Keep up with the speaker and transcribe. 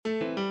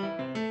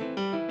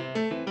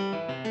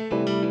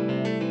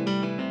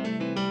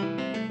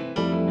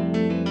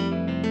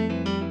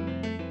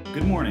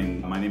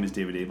name is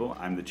David Abel.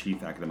 I'm the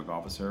Chief Academic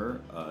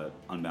Officer at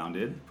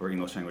Unbounded for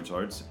English Language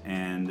Arts.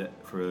 And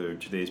for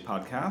today's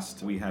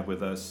podcast, we have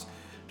with us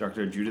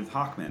Dr. Judith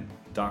Hochman.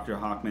 Dr.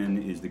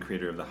 Hochman is the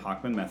creator of the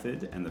Hochman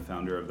Method and the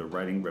founder of the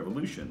Writing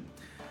Revolution.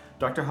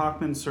 Dr.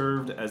 Hochman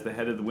served as the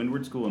head of the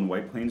Windward School in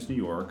White Plains, New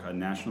York, a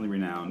nationally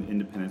renowned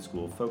independent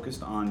school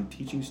focused on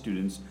teaching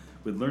students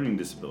with learning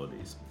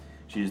disabilities.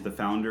 She is the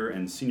founder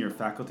and senior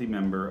faculty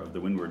member of the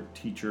Windward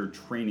Teacher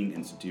Training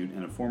Institute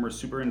and a former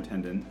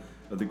superintendent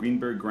of the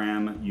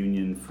Greenberg-Graham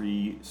Union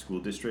Free School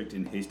District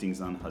in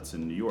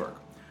Hastings-on-Hudson, New York.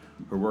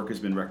 Her work has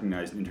been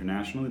recognized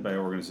internationally by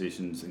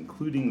organizations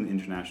including the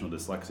International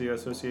Dyslexia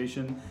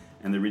Association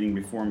and the Reading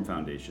Reform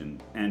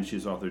Foundation, and she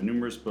has authored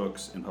numerous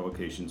books and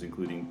publications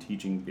including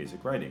Teaching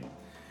Basic Writing.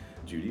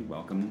 Judy,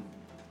 welcome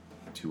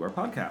to our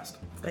podcast.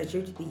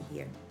 Pleasure to be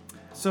here.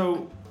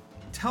 So,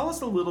 tell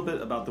us a little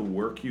bit about the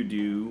work you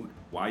do,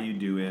 why you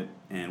do it,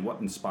 and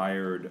what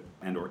inspired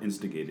and or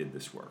instigated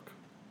this work.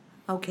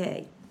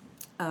 Okay.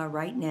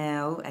 Right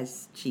now,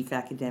 as Chief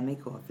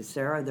Academic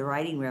Officer of the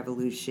Writing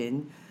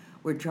Revolution,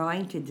 we're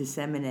trying to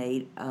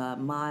disseminate a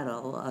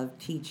model of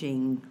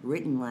teaching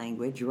written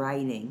language,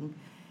 writing,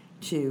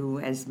 to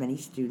as many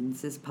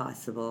students as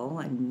possible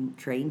and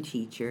train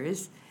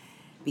teachers,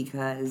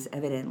 because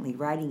evidently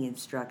writing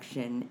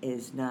instruction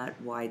is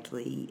not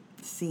widely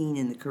seen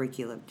in the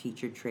curricula of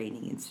teacher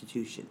training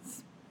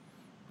institutions.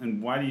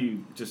 And why do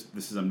you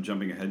I'm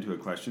jumping ahead to a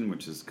question,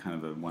 which is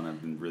kind of one I've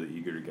been really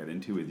eager to get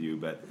into with you,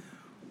 but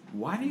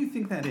why do you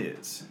think that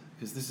is?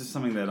 Because this is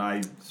something that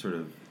I sort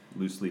of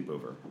lose sleep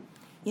over.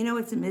 You know,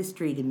 it's a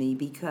mystery to me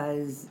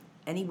because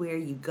anywhere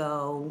you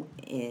go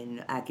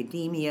in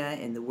academia,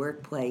 in the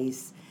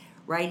workplace,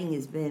 writing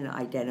has been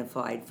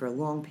identified for a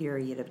long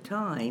period of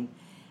time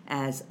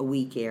as a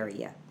weak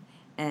area.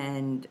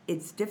 And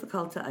it's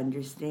difficult to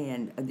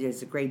understand.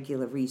 There's a great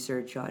deal of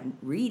research on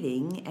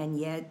reading, and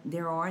yet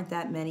there aren't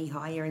that many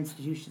higher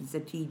institutions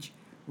that teach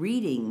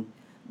reading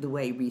the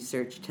way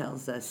research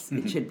tells us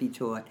it should be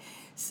taught.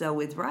 So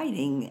with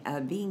writing,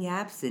 being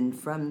absent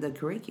from the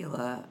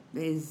curricula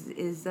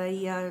is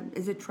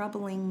a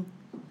troubling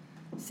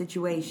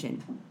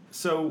situation.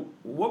 So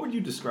what would you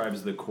describe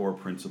as the core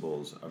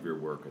principles of your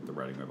work at the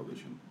Writing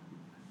Revolution?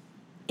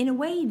 In a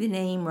way, the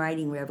name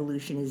Writing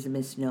Revolution is a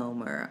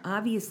misnomer.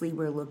 Obviously,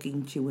 we're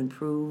looking to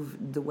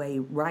improve the way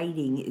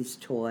writing is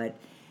taught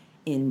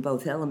in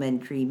both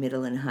elementary,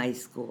 middle, and high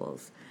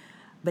schools.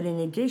 But in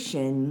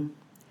addition,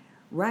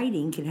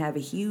 writing can have a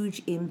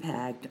huge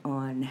impact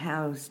on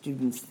how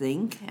students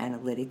think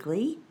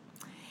analytically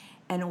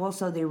and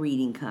also their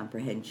reading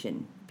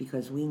comprehension,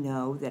 because we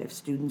know that if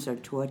students are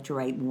taught to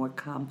write more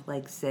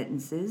complex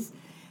sentences,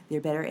 they're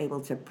better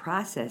able to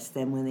process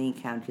them when they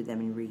encounter them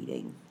in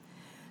reading.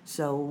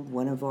 So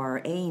one of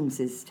our aims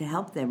is to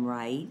help them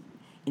write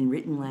in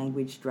written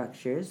language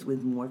structures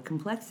with more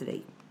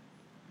complexity.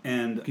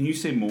 And can you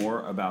say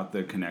more about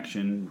the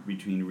connection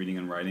between reading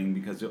and writing?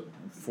 Because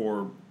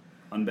for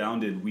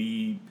Unbounded,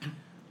 we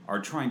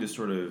are trying to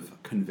sort of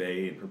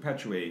convey and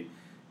perpetuate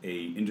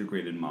a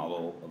integrated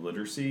model of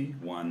literacy,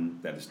 one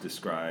that is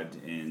described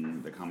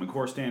in the Common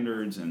Core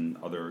standards and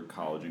other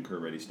college and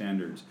career-ready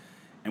standards.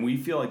 And we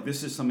feel like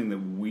this is something that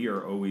we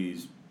are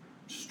always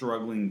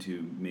struggling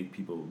to make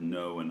people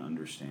know and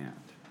understand.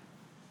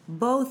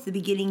 Both the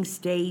beginning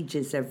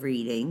stages of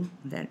reading,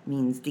 that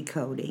means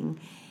decoding,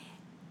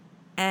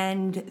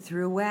 and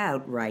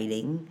throughout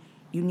writing,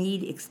 you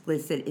need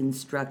explicit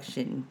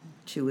instruction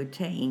to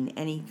attain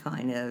any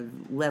kind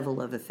of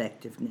level of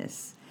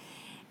effectiveness.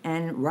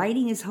 And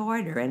writing is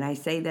harder, and I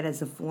say that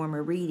as a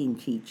former reading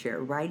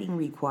teacher. Writing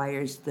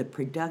requires the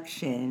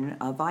production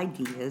of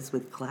ideas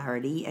with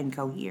clarity and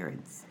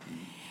coherence.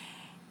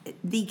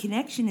 The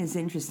connection is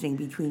interesting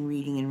between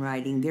reading and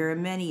writing. There are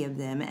many of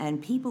them,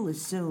 and people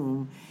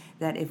assume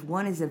that if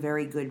one is a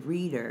very good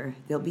reader,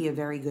 they'll be a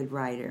very good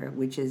writer,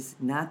 which is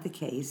not the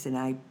case, and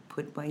I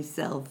put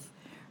myself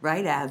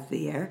right out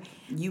there.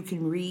 You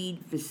can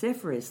read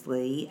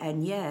vociferously,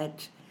 and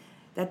yet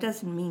that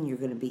doesn't mean you're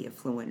going to be a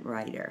fluent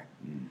writer.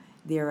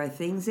 There are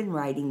things in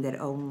writing that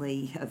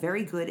only a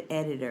very good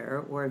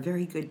editor or a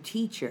very good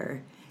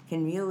teacher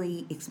can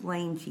really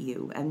explain to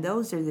you, and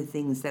those are the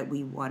things that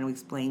we want to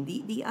explain.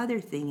 The other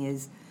thing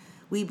is,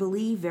 we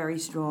believe very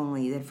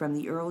strongly that from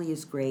the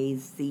earliest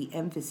grades, the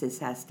emphasis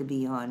has to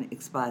be on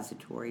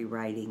expository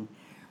writing,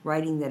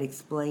 writing that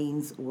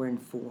explains or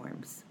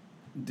informs.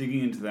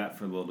 Digging into that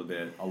for a little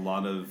bit, a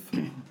lot of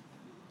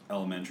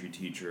elementary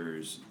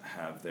teachers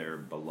have their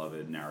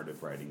beloved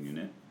narrative writing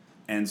unit.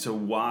 And so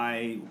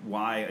why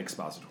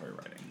expository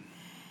writing?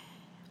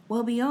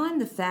 Well,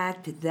 beyond the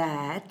fact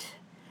that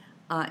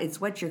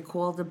it's what you're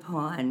called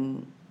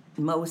upon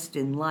most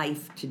in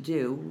life to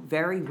do,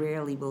 very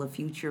rarely will a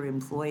future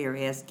employer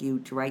ask you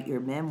to write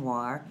your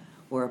memoir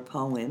or a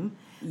poem.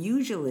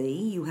 Usually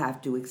you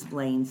have to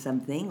explain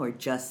something or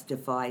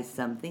justify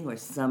something or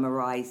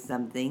summarize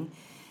something.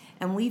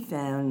 And we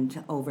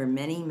found over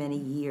many, many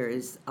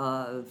years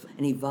of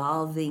an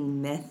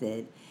evolving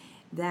method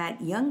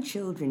that young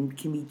children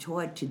can be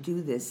taught to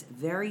do this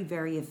very,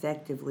 very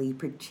effectively,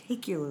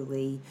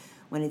 particularly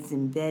when it's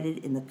embedded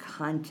in the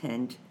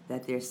content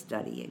that they're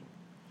studying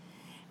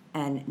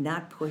and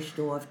not pushed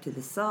off to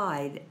the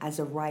side as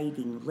a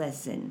writing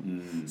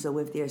lesson. So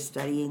if they're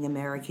studying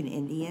American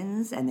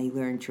Indians and they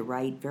learn to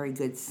write very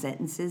good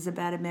sentences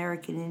about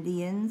American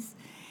Indians,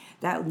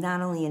 that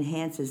not only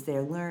enhances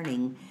their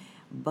learning,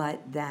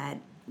 but that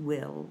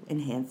will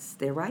enhance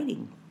their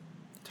writing.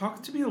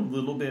 Talk to me a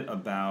little bit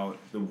about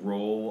the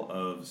role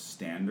of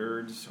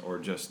standards, or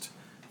just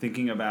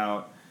thinking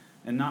about,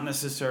 and not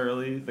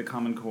necessarily the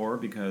Common Core,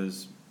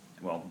 because,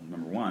 well,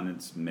 number one,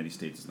 it's many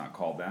states it's not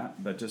called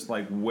that, but just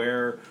like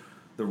where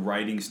the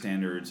writing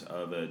standards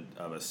of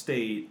a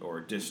state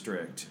or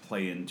district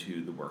play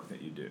into the work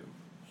that you do.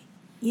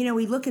 You know,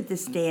 we look at the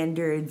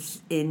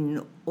standards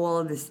in all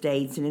of the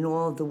states and in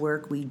all of the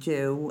work we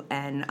do,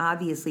 and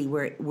obviously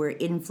we're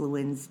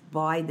influenced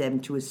by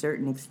them to a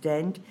certain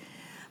extent,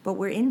 but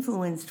we're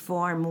influenced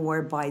far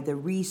more by the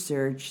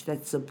research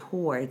that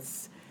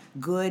supports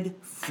good,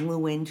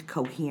 fluent,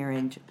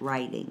 coherent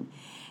writing.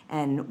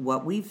 And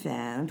what we've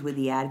found with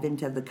the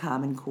advent of the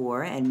Common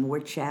Core and more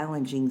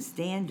challenging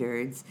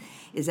standards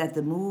is that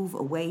the move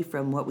away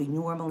from what we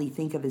normally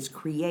think of as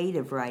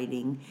creative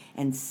writing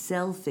and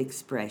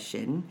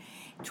self-expression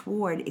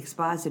toward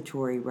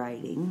expository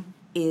writing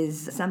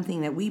is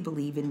something that we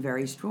believe in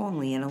very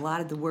strongly, and a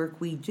lot of the work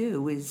we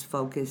do is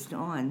focused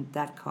on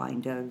that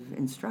kind of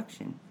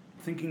instruction.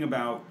 Thinking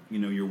about,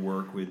 your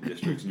work with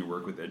districts and your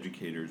work with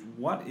educators,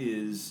 what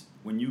is,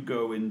 when you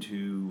go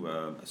into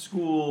a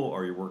school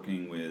or you're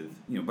working with,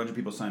 a bunch of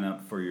people sign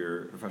up for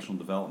your professional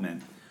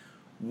development,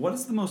 what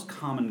is the most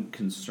common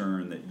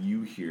concern that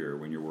you hear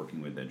when you're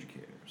working with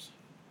educators?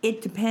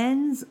 It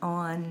depends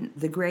on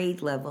the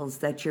grade levels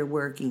that you're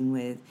working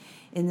with.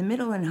 In the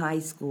middle and high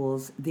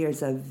schools,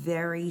 there's a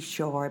very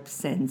sharp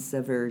sense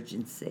of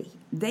urgency.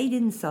 They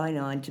didn't sign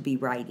on to be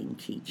writing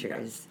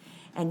teachers.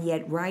 And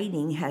yet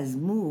writing has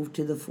moved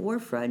to the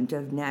forefront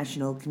of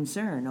national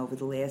concern over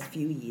the last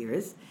few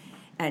years,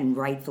 and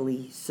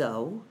rightfully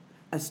so.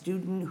 A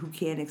student who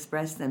can't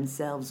express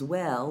themselves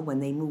well when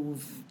they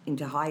move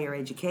into higher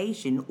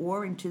education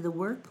or into the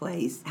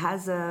workplace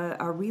has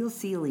a real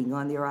ceiling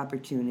on their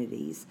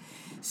opportunities.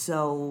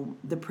 So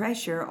the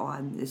pressure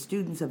on the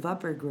students of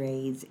upper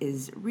grades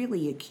is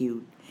really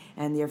acute,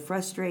 and they're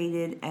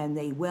frustrated, and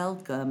they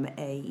welcome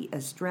a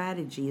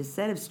strategy, a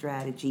set of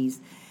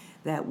strategies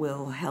that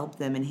will help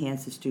them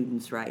enhance the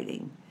students'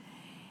 writing.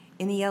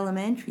 In the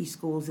elementary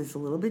schools, it's a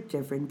little bit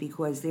different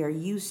because they're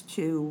used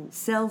to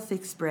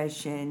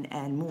self-expression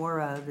and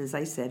more of, as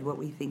I said, what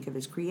we think of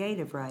as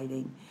creative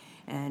writing.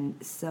 And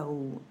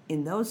so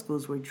in those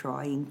schools,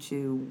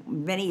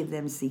 many of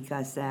them seek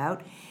us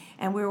out,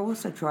 and we're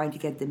also trying to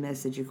get the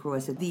message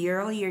across that the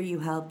earlier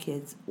you help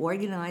kids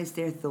organize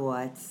their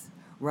thoughts,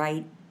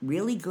 write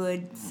really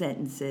good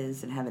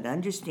sentences, and have an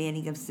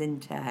understanding of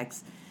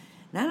syntax,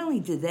 not only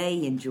do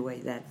they enjoy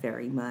that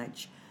very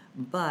much,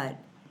 but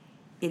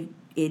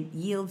it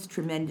yields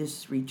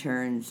tremendous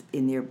returns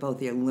in both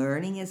their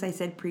learning, as I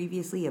said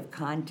previously, of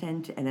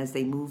content, and as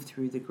they move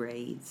through the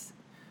grades.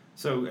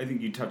 So I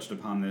think you touched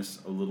upon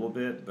this a little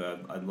bit,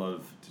 but I'd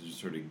love to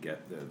just sort of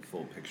get the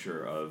full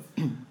picture of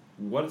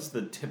what is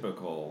the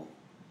typical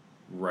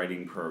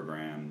writing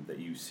program that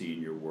you see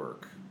in your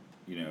work,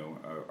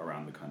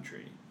 around the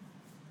country?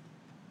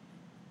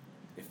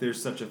 If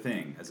there's such a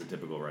thing as a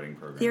typical writing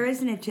program. There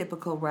isn't a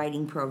typical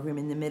writing program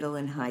in the middle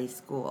and high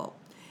school.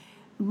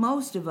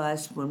 Most of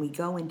us, when we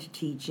go into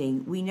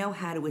teaching, we know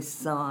how to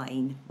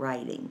assign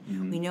writing.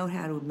 We know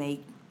how to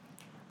make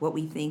what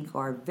we think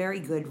are very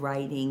good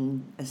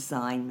writing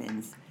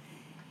assignments.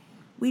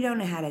 We don't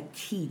know how to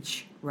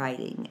teach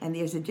writing, and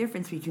there's a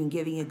difference between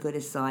giving a good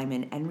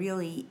assignment and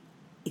really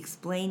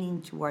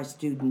explaining to our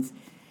students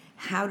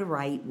how to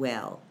write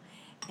well.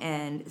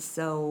 And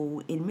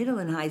so in middle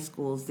and high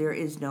schools, there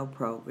is no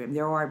program.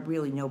 There are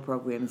really no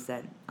programs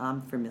that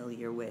I'm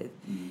familiar with.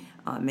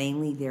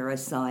 Mainly there are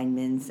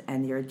assignments,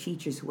 and there are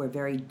teachers who are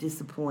very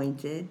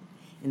disappointed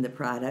in the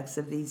products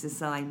of these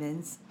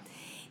assignments.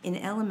 In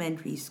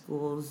elementary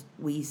schools,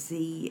 we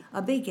see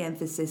a big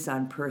emphasis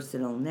on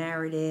personal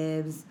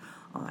narratives,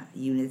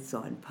 units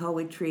on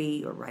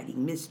poetry or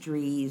writing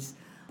mysteries.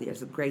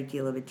 There's a great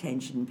deal of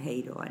attention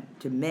paid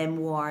to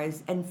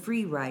memoirs and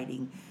free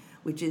writing,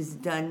 which is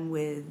done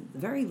with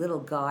very little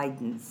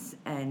guidance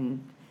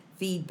and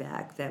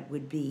feedback that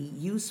would be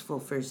useful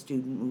for a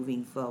student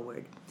moving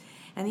forward.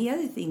 And the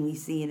other thing we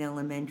see in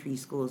elementary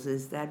schools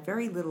is that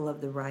very little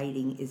of the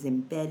writing is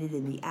embedded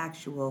in the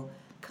actual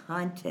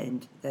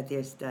content that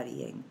they're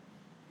studying.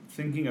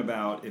 Thinking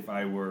about if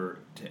I were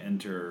to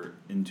enter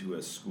into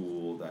a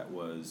school that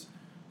was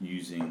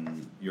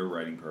using your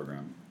writing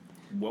program,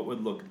 what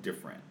would look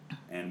different,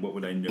 and what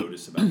would I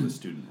notice about the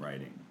student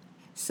writing?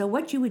 So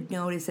what you would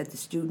notice at the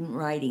student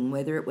writing,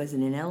 whether it was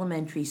in an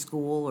elementary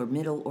school or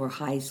middle or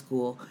high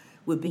school,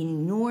 would be an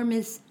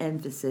enormous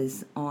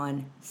emphasis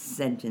on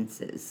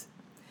sentences.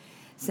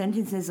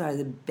 Sentences are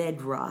the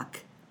bedrock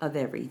of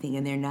everything,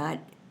 and they're not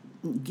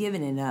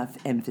given enough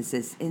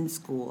emphasis in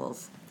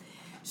schools.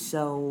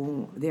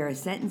 So there are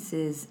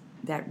sentences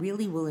that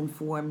really will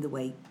inform the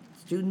way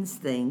students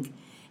think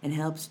and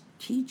helps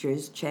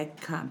teachers check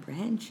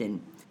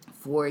comprehension.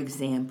 For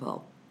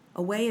example,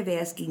 a way of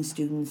asking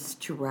students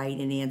to write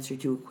an answer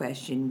to a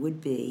question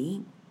would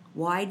be,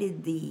 why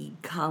did the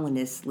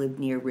colonists live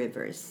near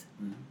rivers?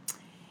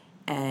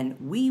 And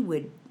we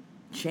would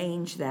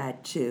change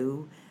that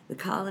to, the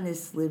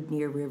colonists lived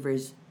near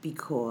rivers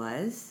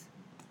because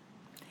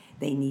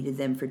they needed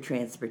them for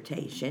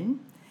transportation.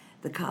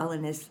 The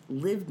colonists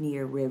lived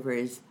near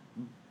rivers,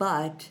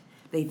 but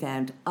they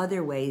found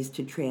other ways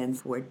to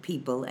transport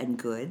people and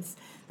goods.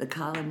 The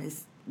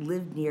colonists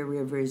lived near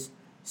rivers,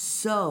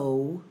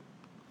 so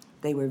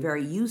they were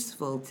very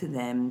useful to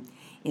them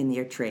in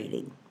their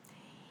trading.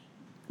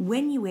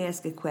 When you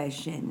ask a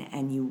question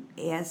and you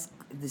ask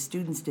the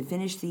students to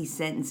finish these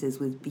sentences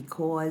with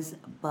because,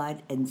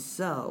 but, and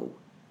so,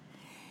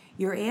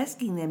 you're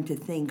asking them to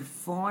think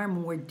far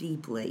more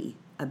deeply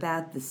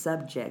about the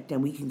subject,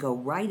 and we can go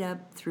right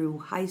up through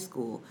high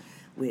school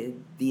with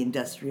the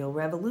Industrial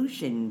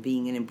Revolution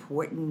being an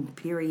important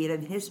period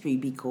of history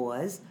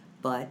because,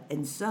 but,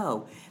 and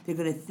so. They're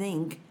going to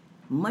think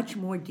much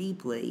more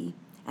deeply,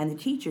 and the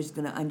teacher's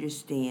going to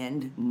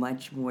understand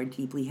much more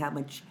deeply how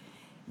much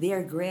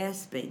they're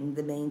grasping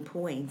the main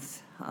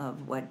points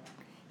of what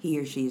he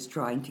or she is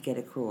trying to get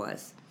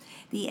across.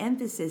 The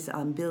emphasis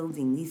on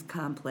building these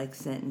complex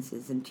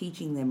sentences and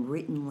teaching them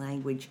written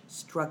language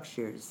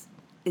structures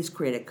is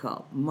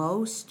critical.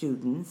 Most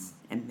students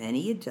and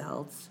many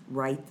adults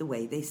write the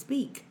way they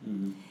speak.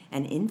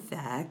 And in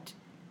fact,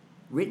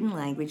 written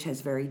language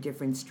has very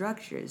different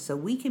structures. So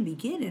we can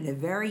begin at a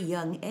very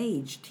young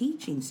age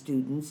teaching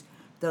students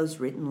those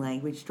written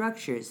language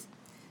structures.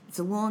 It's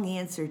a long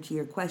answer to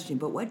your question,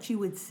 but what you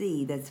would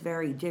see that's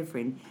very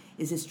different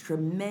is this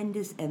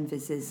tremendous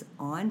emphasis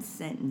on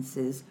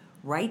sentences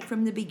right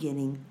from the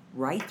beginning,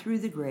 right through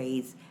the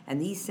grades, and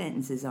these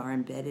sentences are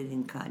embedded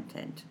in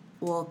content,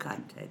 all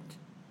content.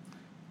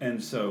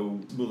 And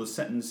so, will the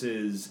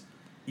sentences,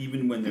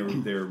 even when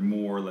they're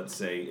more, let's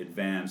say,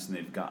 advanced and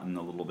they've gotten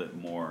a little bit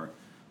more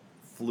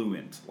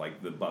fluent,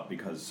 like the but,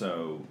 because,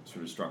 so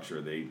sort of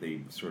structure,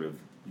 they sort of,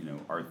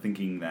 are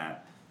thinking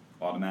that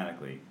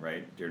automatically,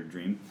 right? Dare to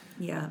Dream?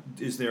 Yeah.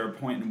 Is there a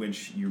point in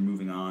which you're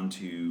moving on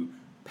to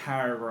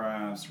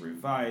paragraphs,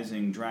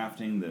 revising,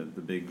 drafting,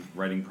 the big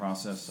writing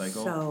process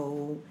cycle?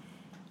 So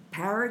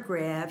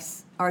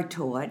paragraphs are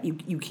taught.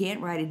 You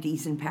can't write a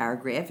decent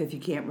paragraph if you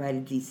can't write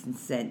a decent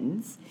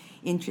sentence.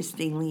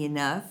 Interestingly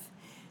enough,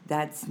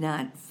 that's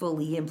not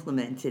fully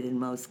implemented in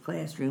most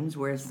classrooms.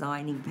 We're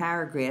assigning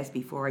paragraphs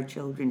before our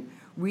children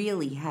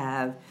really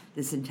have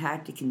the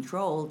syntactic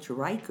control to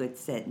write good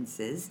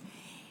sentences.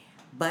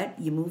 But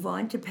you move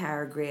on to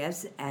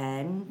paragraphs,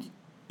 and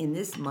in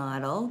this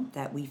model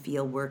that we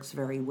feel works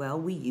very well,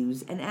 we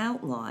use an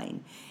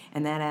outline.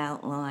 And that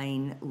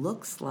outline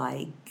looks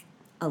like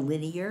a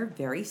linear,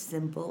 very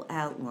simple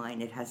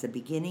outline. It has a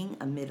beginning,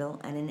 a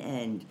middle, and an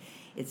end.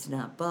 It's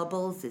not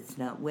bubbles, it's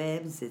not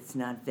webs, it's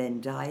not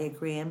Venn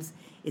diagrams.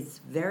 It's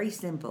very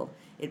simple.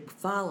 It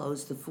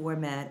follows the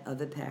format of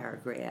a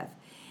paragraph.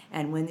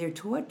 And when they're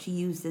taught to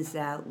use this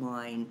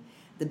outline,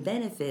 the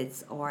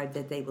benefits are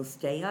that they will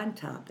stay on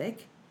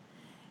topic,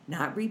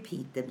 not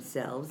repeat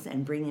themselves,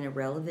 and bring in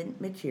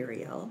irrelevant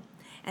material,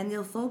 and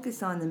they'll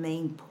focus on the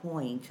main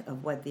point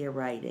of what they're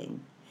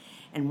writing.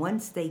 And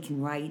once they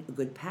can write a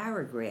good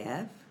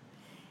paragraph,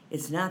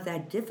 it's not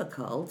that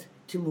difficult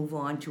to move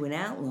on to an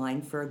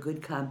outline for a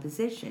good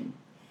composition.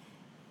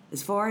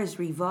 As far as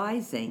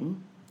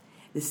revising,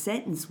 the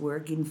sentence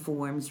work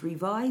informs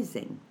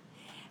revising,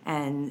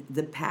 and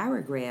the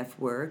paragraph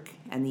work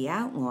and the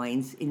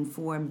outlines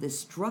inform the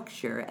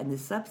structure and the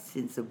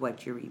substance of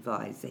what you're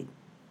revising.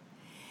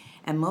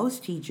 And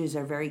most teachers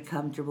are very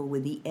comfortable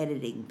with the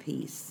editing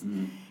piece,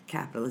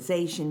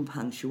 capitalization,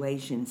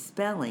 punctuation,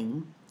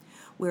 spelling,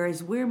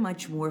 whereas we're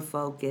much more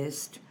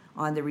focused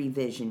on the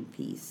revision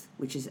piece,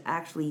 which is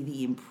actually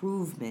the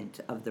improvement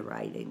of the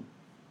writing.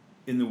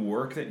 In the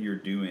work that you're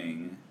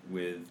doing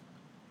with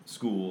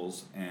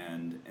schools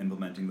and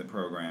implementing the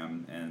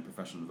program and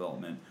professional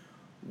development,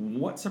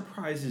 what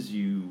surprises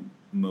you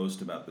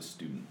most about the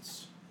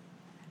students?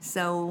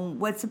 So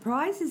what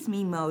surprises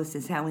me most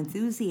is how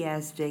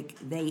enthusiastic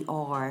they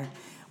are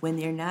when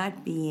they're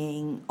not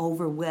being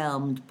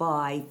overwhelmed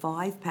by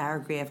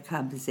 5-paragraph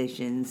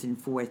compositions in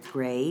 4th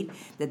grade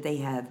that they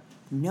have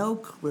no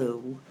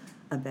clue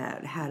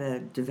about how to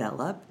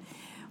develop,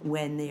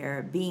 when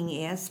they're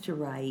being asked to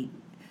write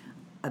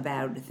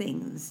about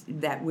things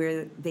that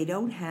where they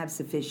don't have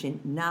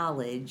sufficient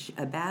knowledge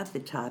about the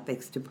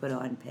topics to put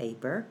on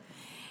paper.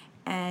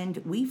 And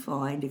we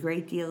find a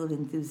great deal of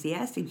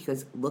enthusiasm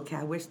because look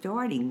how we're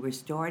starting. We're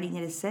starting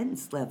at a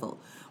sentence level.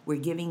 We're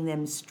giving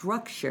them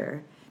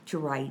structure to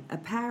write a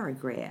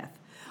paragraph.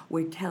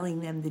 We're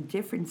telling them the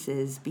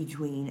differences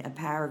between a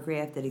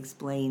paragraph that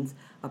explains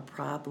a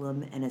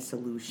problem and a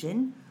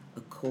solution,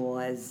 a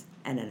cause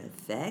and an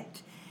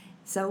effect.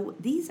 So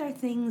these are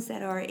things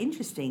that are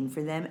interesting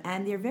for them,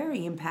 and they're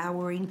very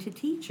empowering to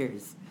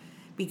teachers,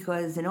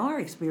 because in our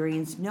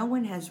experience, no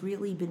one has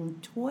really been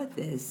taught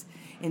this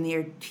in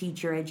their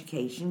teacher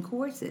education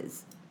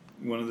courses.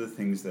 One of the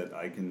things that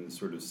I can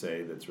sort of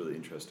say that's really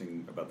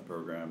interesting about the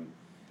program,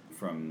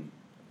 from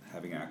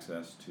having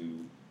access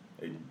to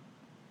a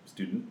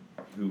student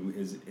who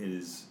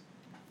is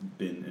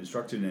been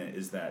instructed in it,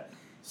 is that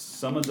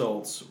some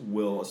adults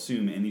will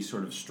assume any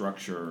sort of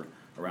structure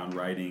around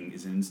writing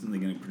is instantly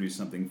going to produce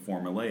something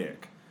formulaic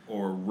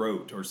or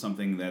rote or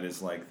something that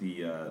is like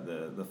the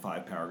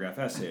 5-paragraph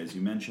essay, as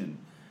you mentioned.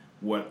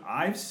 What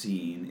I've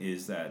seen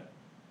is that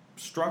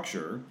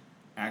structure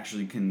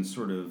actually can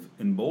sort of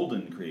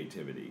embolden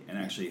creativity and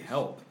actually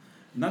help,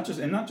 not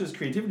just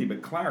creativity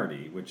but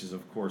clarity, which is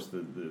of course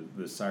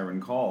the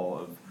siren call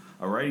of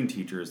a writing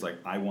teacher, is like,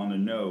 I want to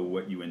know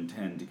what you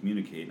intend to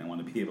communicate and I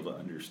want to be able to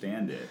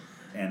understand it,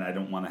 and I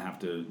don't want to have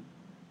to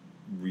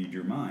read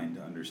your mind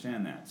to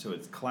understand that. So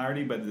it's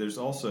clarity, but there's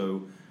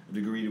also a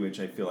degree to which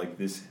I feel like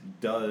this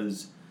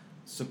does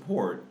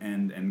support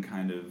and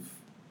kind of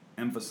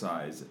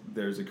emphasize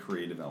there's a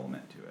creative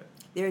element to it.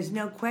 There's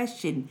no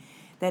question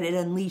that it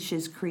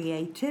unleashes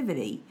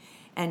creativity.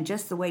 And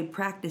just the way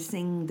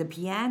practicing the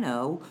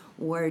piano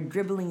or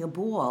dribbling a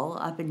ball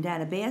up and down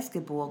a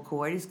basketball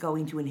court is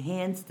going to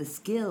enhance the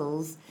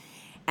skills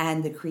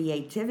and the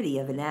creativity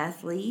of an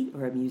athlete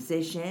or a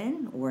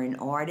musician or an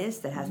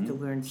artist that has to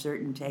learn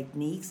certain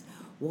techniques,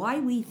 why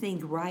we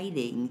think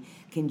writing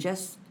can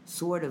just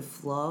sort of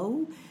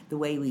flow the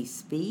way we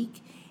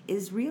speak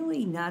is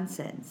really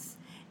nonsense.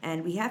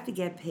 And we have to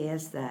get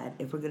past that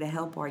if we're going to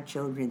help our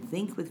children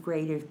think with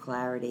greater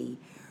clarity,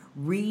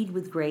 read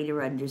with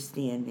greater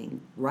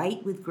understanding,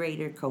 write with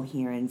greater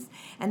coherence,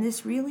 and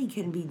this really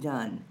can be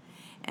done.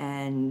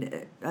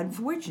 And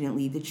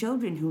unfortunately, the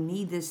children who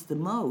need this the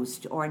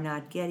most are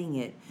not getting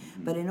it.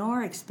 But in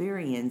our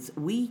experience,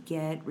 we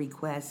get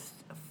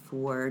requests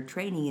for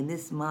training in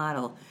this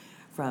model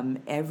from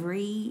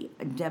every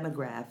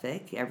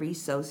demographic, every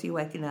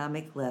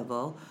socioeconomic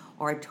level.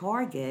 Our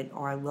target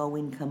are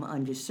low-income,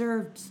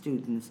 underserved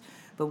students.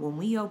 But when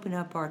we open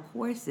up our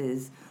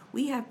courses,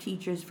 we have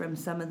teachers from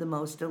some of the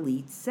most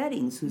elite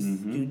settings whose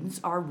students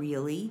are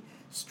really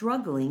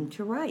struggling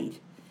to write.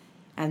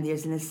 And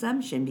there's an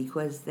assumption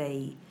because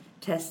they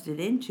tested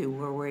into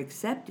or were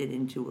accepted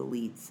into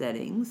elite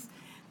settings,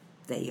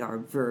 they are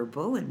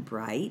verbal and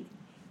bright,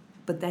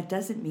 but that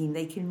doesn't mean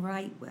they can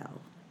write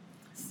well.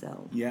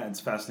 So yeah, it's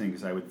fascinating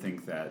because I would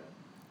think that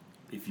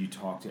if you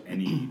talk to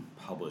any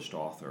published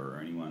author or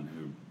anyone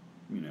who,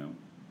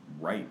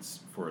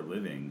 writes for a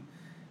living,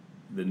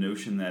 the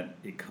notion that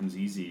it comes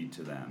easy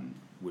to them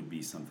would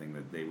be something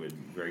that they would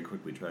very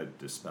quickly try to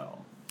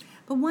dispel.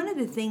 But one of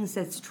the things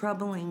that's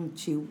troubling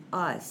to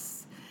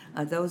us,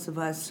 those of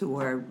us who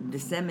are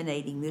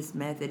disseminating this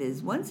method,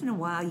 is once in a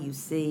while you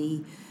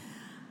see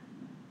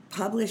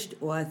published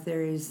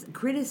authors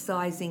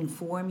criticizing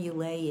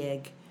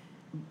formulaic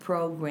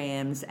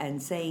programs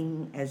and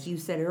saying, as you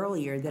said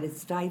earlier, that it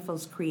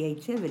stifles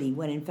creativity,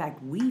 when in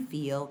fact we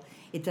feel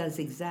it does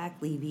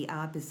exactly the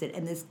opposite.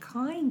 And this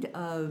kind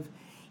of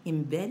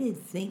embedded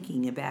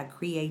thinking about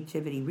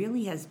creativity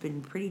really has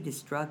been pretty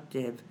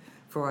destructive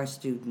for our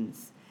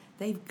students.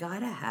 They've got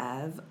to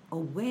have a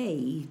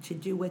way to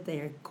do what they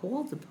are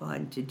called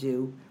upon to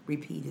do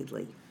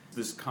repeatedly.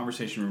 This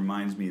conversation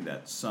reminds me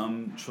that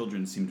some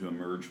children seem to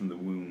emerge from the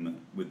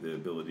womb with the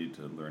ability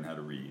to learn how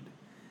to read.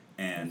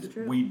 And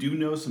we do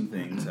know some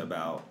things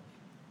about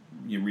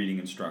reading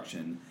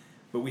instruction,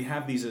 but we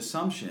have these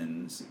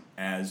assumptions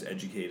as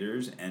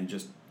educators and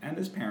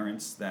as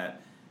parents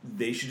that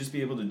they should just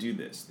be able to do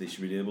this. They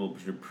should be able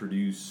to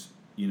produce,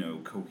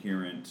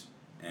 coherent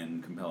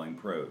and compelling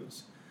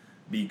prose.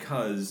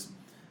 Because,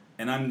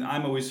 and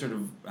I'm always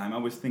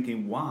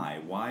thinking,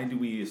 why? Why do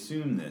we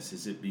assume this?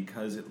 Is it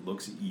because it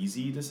looks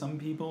easy to some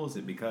people? Is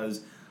it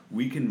because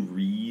we can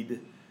read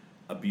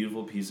a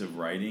beautiful piece of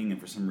writing and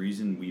for some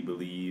reason we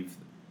believe,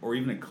 or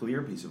even a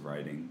clear piece of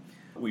writing,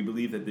 we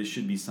believe that this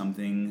should be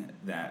something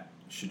that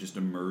should just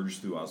emerge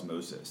through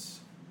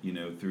osmosis,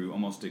 through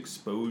almost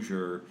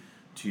exposure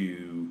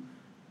to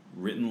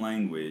written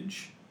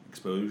language,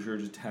 exposure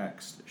to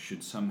text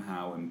should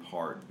somehow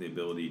impart the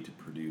ability to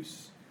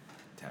produce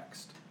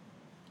text.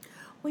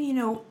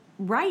 Well,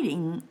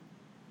 writing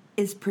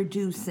is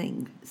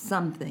producing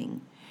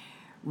something.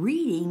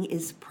 Reading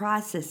is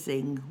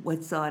processing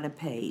what's on a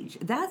page.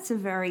 That's a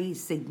very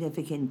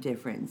significant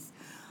difference.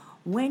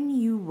 When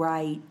you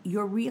write,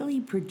 you're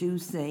really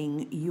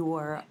producing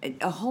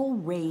a whole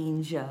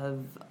range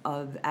of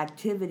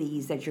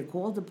activities that you're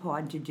called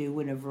upon to do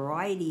in a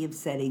variety of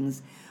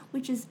settings,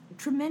 which is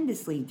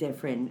tremendously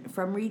different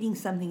from reading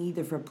something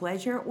either for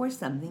pleasure or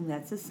something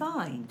that's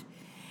assigned.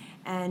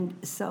 And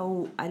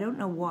so I don't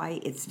know why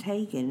it's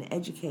taken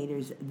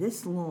educators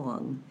this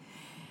long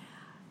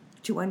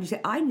to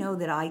understand. I know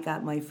that I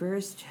got my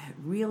first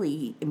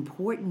really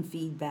important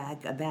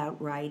feedback about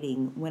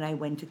writing when I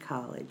went to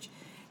college.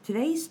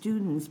 Today's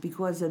students,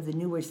 because of the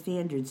newer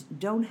standards,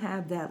 don't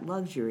have that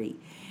luxury.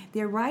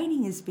 Their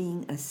writing is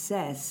being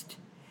assessed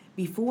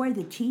before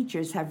the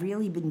teachers have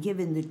really been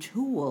given the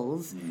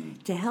tools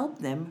to help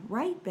them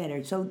write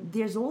better. So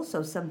there's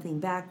also something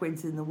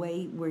backwards in the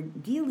way we're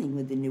dealing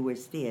with the newer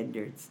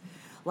standards.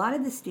 A lot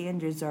of the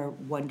standards are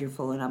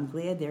wonderful, and I'm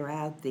glad they're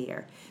out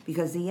there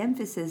because the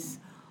emphasis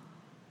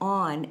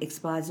on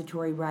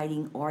expository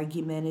writing,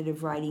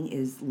 argumentative writing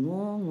is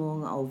long,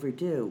 long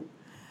overdue.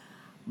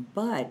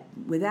 But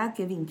without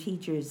giving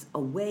teachers a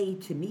way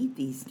to meet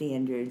these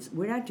standards,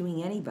 we're not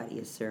doing anybody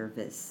a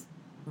service.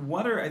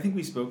 I think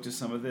we spoke to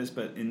some of this,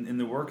 but in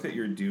the work that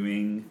you're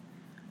doing,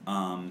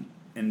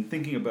 and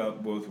thinking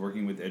about both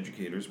working with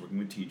educators, working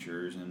with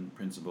teachers and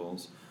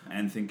principals,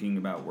 and thinking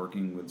about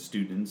working with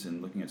students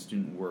and looking at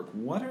student work,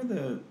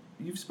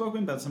 you've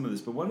spoken about some of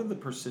this, but what are the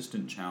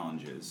persistent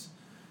challenges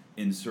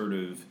in sort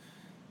of,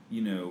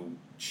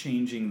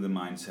 changing the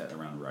mindset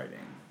around writing?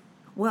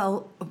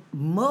 Well,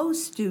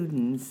 most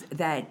students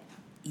that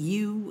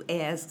you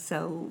ask,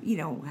 so,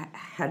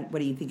 what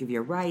do you think of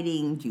your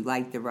writing? Do you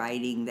like the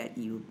writing that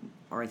you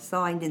are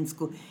assigned in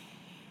school?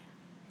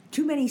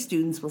 Too many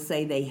students will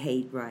say they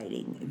hate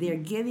writing. They're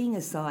giving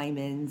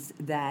assignments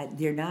that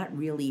they're not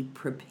really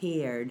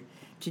prepared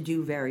to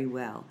do very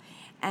well.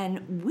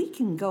 And we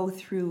can go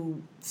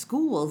through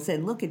schools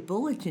and look at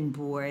bulletin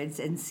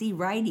boards and see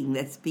writing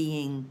that's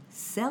being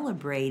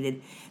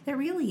celebrated that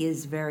really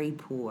is very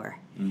poor.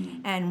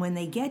 Mm-hmm. And when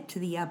they get to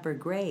the upper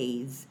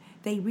grades,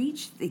 they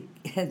reach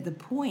the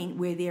point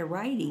where their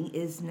writing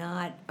is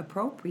not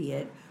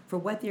appropriate for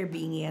what they're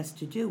being asked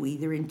to do,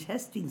 either in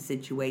testing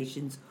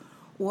situations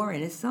or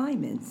in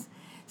assignments.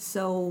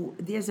 So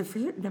there's a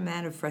certain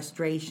amount of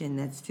frustration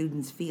that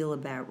students feel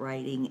about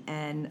writing,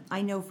 and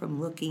I know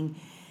from looking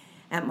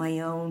at my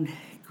own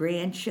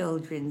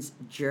grandchildren's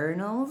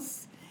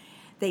journals,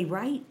 they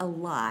write a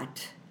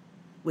lot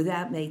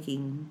without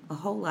making a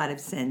whole lot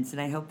of sense,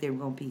 and I hope they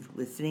won't be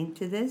listening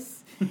to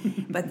this,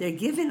 but they're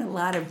given a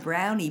lot of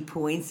brownie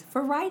points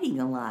for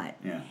writing a lot.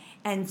 Yeah.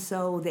 And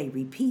so they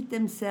repeat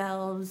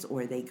themselves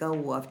or they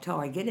go off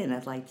target, and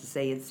I'd like to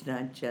say it's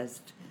not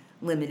just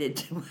limited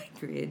to my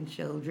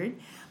grandchildren,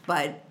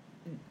 but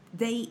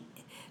the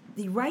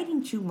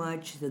writing too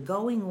much, the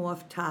going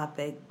off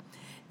topic,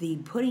 the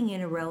putting in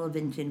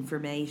irrelevant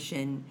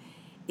information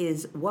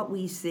is what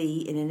we see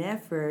in an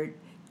effort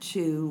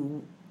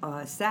to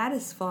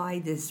satisfy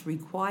this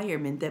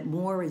requirement that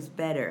more is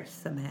better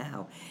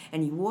somehow.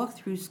 And you walk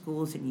through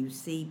schools and you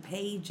see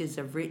pages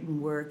of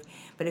written work,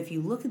 but if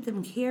you look at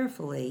them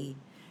carefully,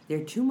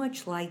 they're too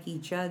much like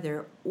each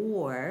other,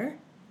 or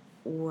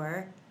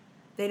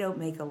they don't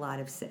make a lot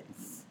of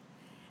sense.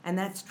 And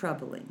that's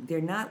troubling.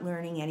 They're not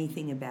learning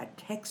anything about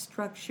text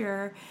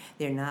structure.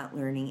 They're not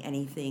learning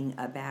anything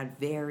about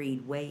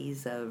varied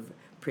ways of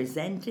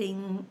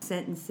presenting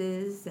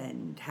sentences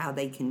and how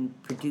they can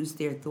produce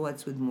their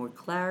thoughts with more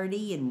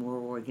clarity and more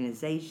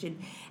organization.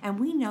 And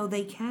we know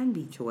they can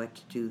be taught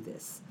to do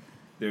this.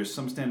 There's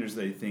some standards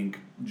that I think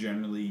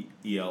generally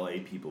ELA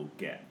people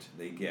get.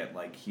 They get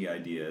like key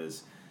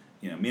ideas,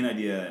 main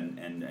idea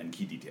and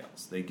key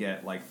details. They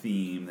get like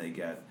theme, they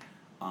get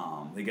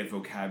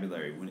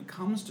vocabulary. When it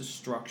comes to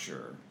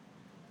structure,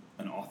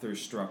 an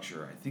author's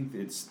structure, I think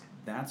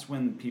that's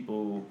when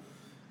people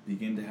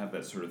begin to have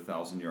that sort of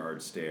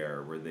 1,000-yard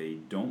stare where they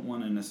don't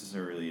want to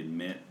necessarily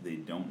admit they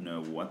don't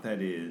know what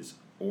that is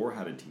or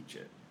how to teach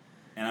it.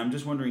 And I'm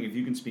just wondering if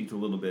you can speak to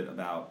a little bit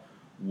about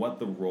what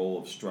the role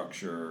of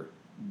structure,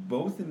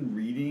 both in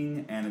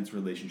reading and its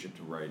relationship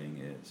to writing,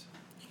 is.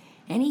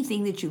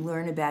 Anything that you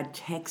learn about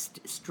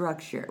text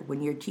structure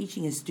when you're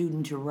teaching a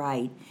student to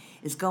write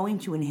is going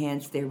to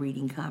enhance their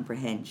reading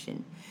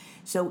comprehension.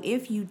 So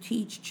if you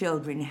teach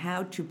children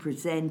how to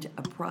present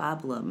a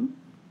problem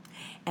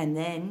and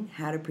then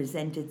how to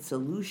present its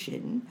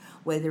solution,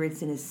 whether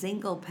it's in a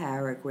single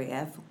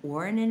paragraph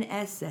or in an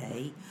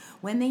essay,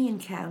 when they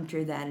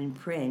encounter that in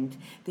print,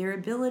 their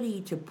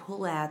ability to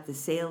pull out the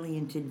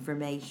salient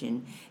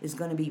information is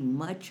going to be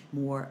much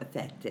more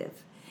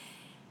effective.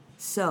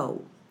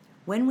 So,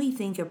 when we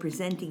think of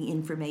presenting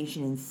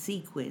information in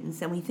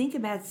sequence, and we think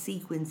about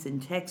sequence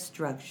and text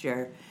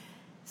structure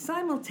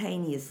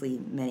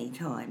simultaneously many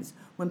times,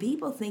 when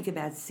people think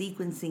about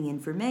sequencing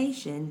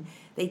information,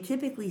 they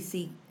typically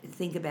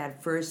think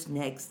about first,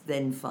 next,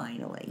 then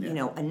finally,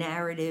 a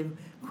narrative,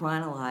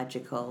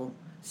 chronological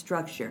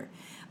structure.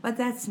 But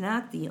that's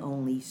not the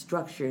only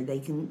structure they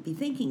can be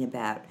thinking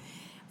about.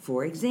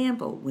 For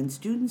example, when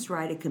students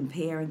write a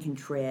compare and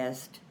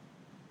contrast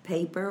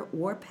paper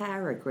or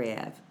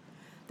paragraph,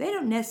 they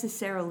don't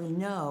necessarily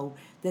know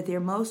that their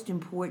most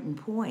important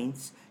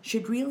points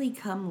should really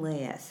come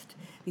last,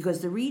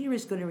 because the reader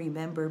is going to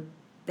remember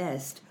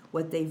best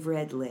what they've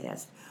read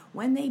last.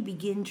 When they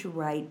begin to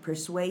write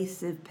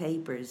persuasive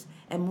papers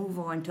and move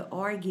on to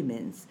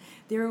arguments,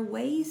 there are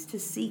ways to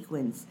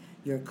sequence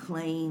your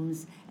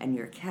claims and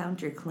your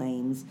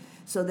counterclaims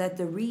so that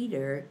the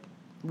reader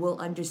will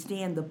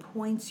understand the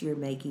points you're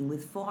making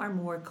with far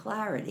more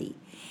clarity.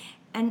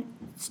 And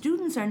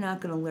students are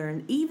not going to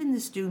learn, even the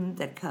student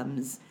that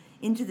comes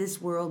into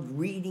this world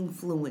reading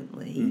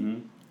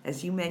fluently,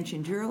 as you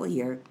mentioned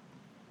earlier,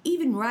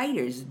 even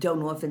writers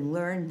don't often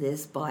learn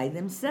this by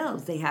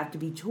themselves. They have to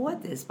be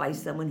taught this by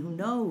someone who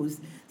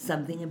knows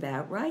something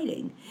about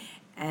writing.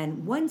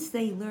 And once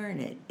they learn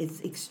it,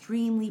 it's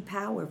extremely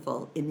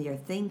powerful in their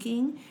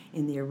thinking,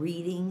 in their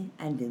reading,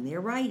 and in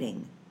their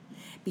writing,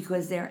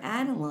 because they're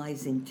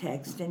analyzing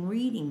text and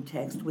reading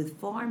text with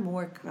far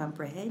more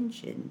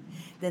comprehension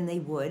than they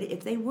would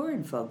if they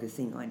weren't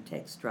focusing on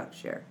text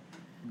structure.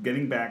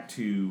 Getting back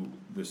to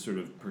the sort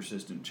of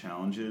persistent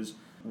challenges,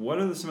 what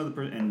are some of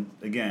the, and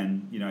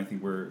again, I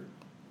think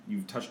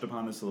you've touched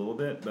upon this a little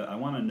bit, but I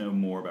want to know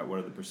more about what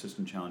are the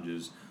persistent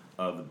challenges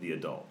of the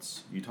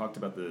adults. You talked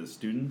about the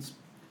students.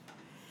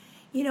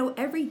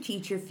 Every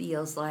teacher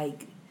feels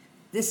like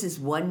this is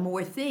one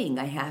more thing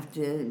I have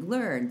to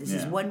learn. This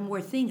is one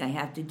more thing I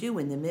have to do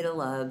in the middle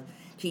of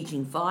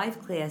teaching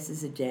 5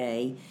 classes a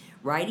day,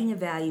 writing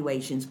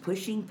evaluations,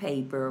 pushing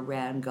paper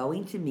around,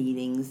 going to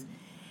meetings.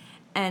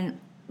 And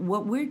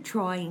what we're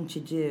trying to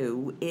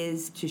do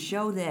is to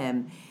show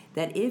them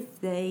that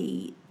if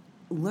they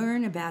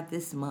learn about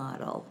this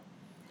model,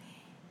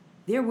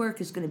 their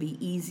work is going to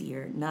be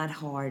easier, not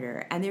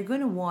harder. And they're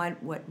going to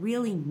want what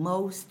really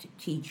most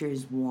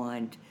teachers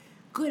want,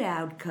 good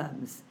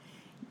outcomes.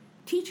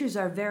 Teachers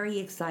are very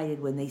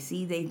excited when they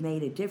see they've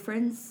made a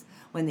difference,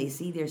 when they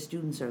see their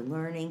students are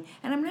learning.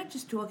 And I'm not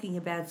just talking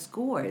about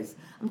scores.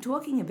 I'm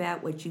talking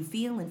about what you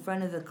feel in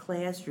front of the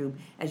classroom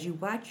as you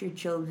watch your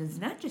children's,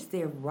 not just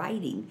their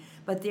writing,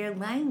 but their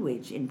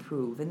language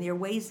improve and their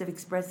ways of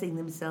expressing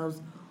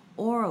themselves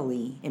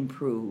orally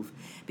improve.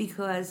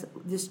 Because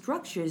the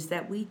structures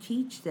that we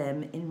teach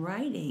them in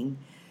writing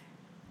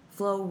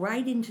flow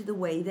right into the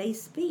way they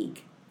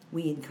speak.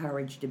 We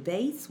encourage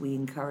debates. We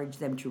encourage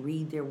them to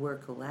read their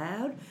work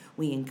aloud.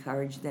 We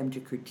encourage them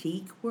to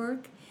critique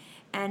work.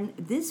 And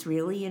this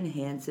really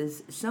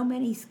enhances so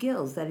many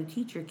skills that a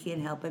teacher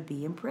can't help but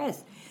be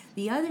impressed.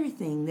 The other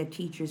thing that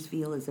teachers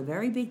feel is a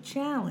very big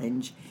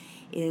challenge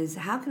is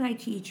how can I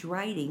teach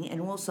writing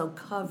and also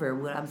cover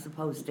what I'm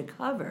supposed to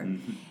cover?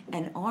 Mm-hmm.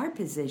 And our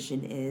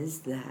position is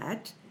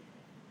that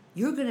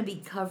you're going to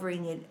be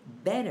covering it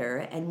better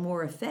and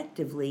more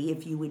effectively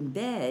if you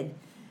embed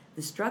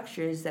the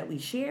structures that we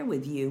share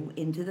with you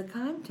into the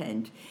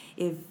content.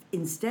 If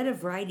instead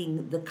of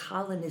writing the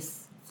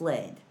colonists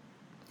fled,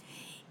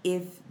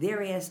 if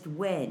they're asked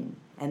when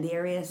and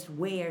they're asked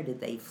where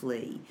did they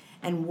flee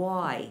and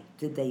why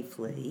did they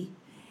flee,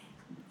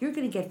 you're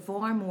going to get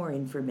far more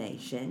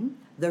information.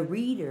 The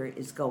reader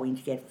is going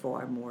to get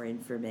far more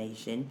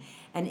information.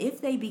 And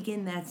if they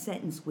begin that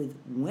sentence with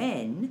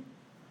when,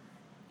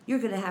 you're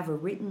going to have a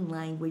written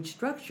language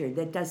structure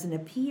that doesn't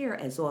appear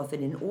as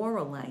often in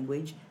oral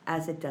language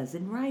as it does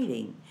in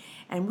writing.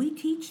 And we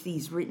teach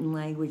these written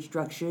language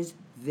structures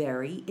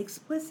very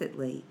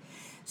explicitly.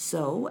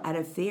 So at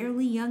a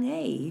fairly young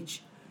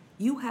age,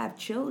 you have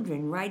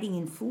children writing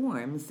in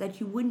forms that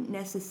you wouldn't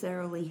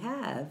necessarily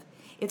have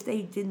if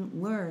they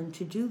didn't learn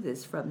to do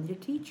this from their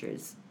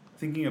teachers.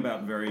 Thinking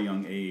about very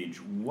young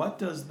age, what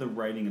does the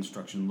writing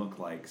instruction look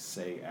like,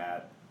 say,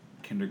 at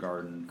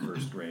kindergarten,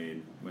 first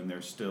grade, when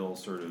they're still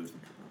sort of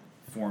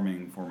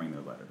forming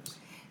their letters?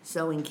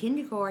 So in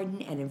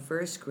kindergarten and in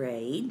first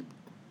grade,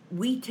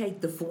 we take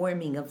the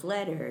forming of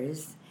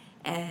letters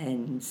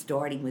and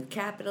starting with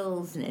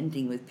capitals and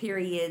ending with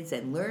periods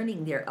and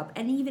learning their up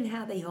and even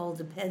how they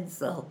hold a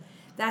pencil.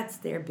 That's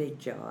their big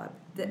job.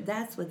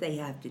 That's what they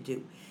have to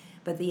do.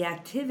 But the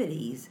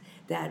activities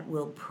that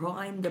will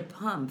prime the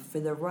pump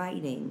for the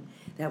writing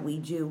that we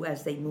do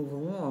as they move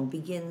along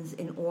begins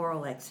in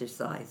oral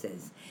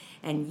exercises.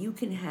 And you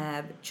can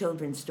have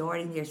children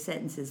starting their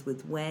sentences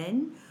with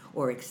when,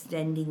 or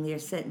extending their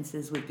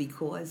sentences with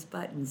because,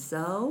 but, and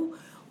so,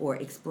 or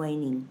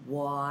explaining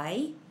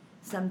why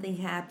something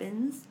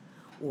happens,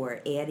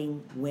 or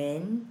adding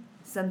when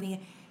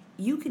something.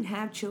 You can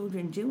have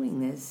children doing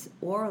this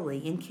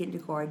orally in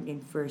kindergarten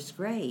and first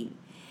grade.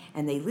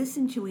 And they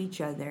listen to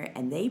each other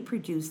and they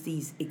produce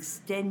these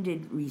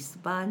extended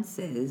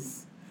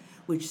responses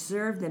which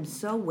serve them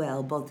so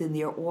well both in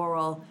their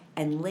oral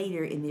and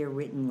later in their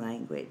written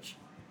language.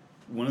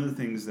 One of the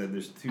things that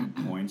there's 2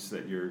 points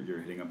that you're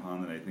hitting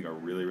upon that I think are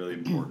really, really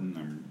important.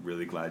 I'm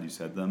really glad you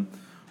said them.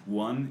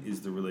 One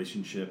is the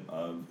relationship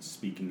of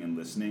speaking and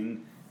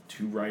listening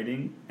to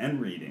writing and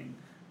reading.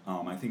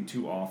 I think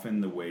too often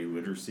the way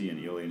literacy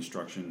and ELA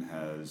instruction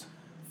has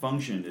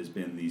functioned has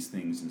been these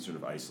things in sort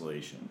of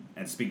isolation.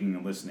 And speaking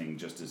and listening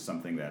just is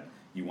something that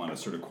you want to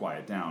sort of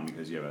quiet down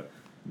because you have a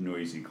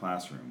noisy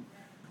classroom.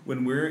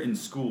 When we're in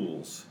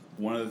schools,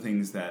 one of the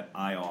things that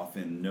I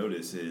often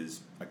notice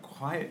is a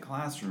quiet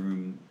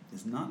classroom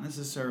is not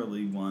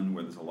necessarily one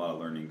where there's a lot of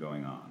learning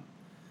going on.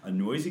 A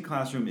noisy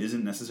classroom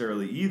isn't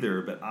necessarily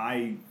either, but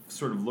I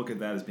sort of look at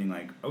that as being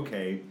like,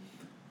 okay,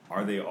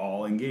 are they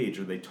all engaged?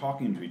 Are they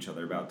talking to each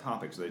other about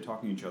topics? Are they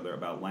talking to each other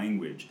about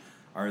language?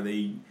 Are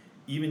they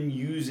even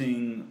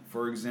using,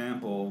 for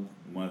example,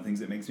 one of the things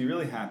that makes me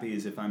really happy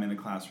is if I'm in a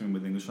classroom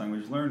with English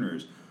language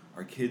learners,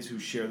 are kids who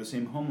share the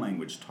same home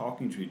language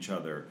talking to each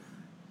other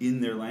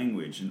in their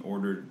language in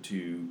order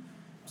to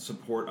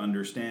support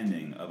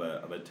understanding of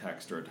a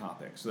text or a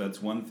topic. So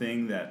that's one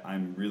thing that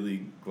I'm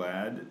really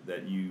glad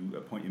that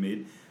a point you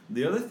made.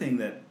 The other thing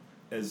that,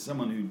 as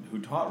someone who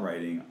taught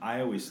writing, I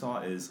always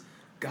thought is,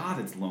 God,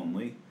 it's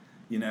lonely,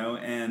 you know.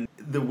 And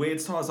the way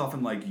it's taught is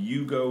often like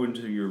you go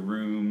into your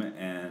room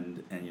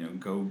and you know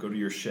go to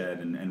your shed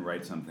and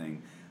write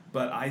something.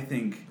 But I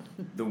think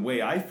the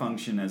way I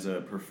function as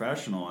a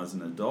professional, as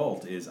an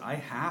adult, is I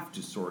have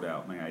to sort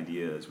out my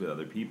ideas with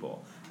other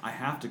people. I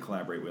have to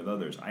collaborate with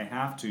others. I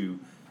have to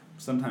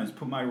sometimes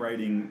put my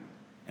writing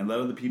and let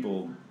other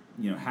people,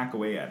 you know, hack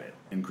away at it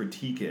and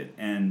critique it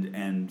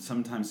and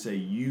sometimes say,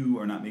 you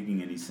are not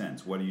making any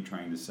sense. What are you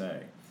trying to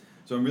say?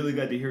 So I'm really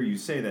glad to hear you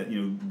say that,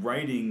 you know,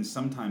 writing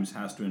sometimes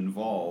has to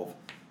involve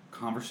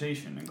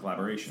conversation and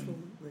collaboration.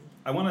 Absolutely.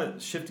 I want to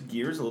shift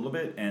gears a little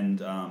bit and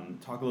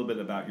talk a little bit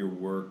about your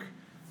work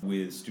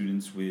with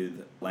students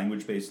with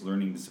language-based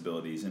learning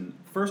disabilities. And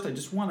first, I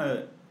just want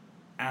to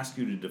ask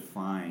you to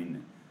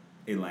define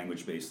a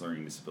language-based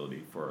learning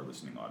disability for our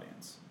listening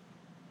audience.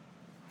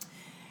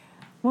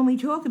 When we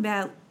talk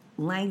about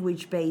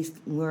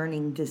language-based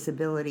learning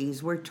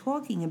disabilities, we're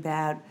talking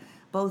about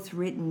both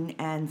written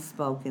and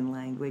spoken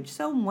language.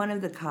 So one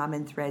of the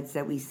common threads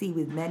that we see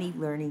with many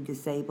learning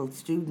disabled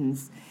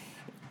students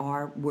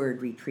are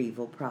word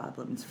retrieval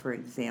problems, for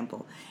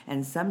example.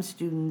 And some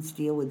students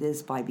deal with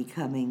this by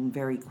becoming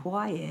very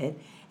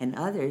quiet, and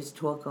others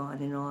talk on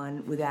and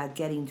on without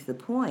getting to the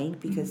point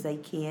because they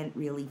can't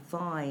really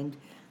find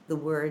the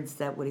words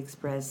that would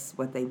express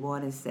what they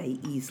want to say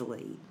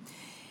easily.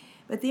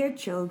 But there are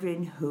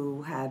children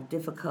who have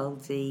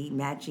difficulty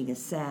matching a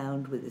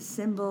sound with a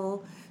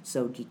symbol,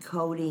 so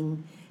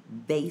decoding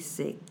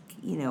basic,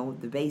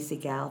 the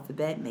basic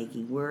alphabet,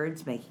 making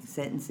words, making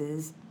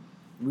sentences,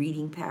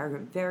 reading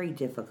paragraph, very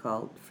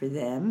difficult for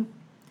them.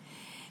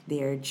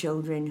 There are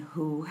children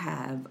who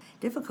have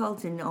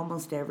difficulty in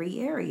almost every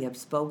area of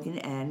spoken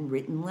and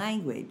written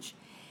language.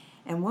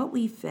 And what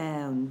we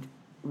found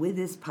with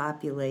this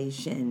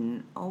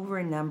population over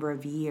a number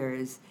of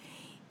years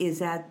is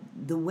that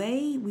the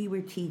way we were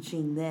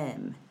teaching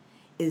them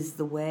is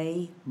the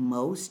way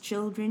most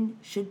children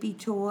should be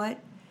taught,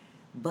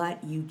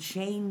 but you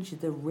change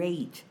the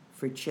rate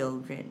for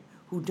children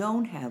who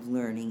don't have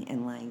learning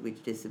and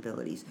language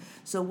disabilities.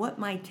 So what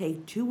might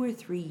take 2 or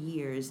 3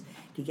 years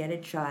to get a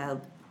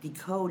child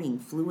decoding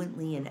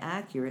fluently and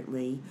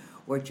accurately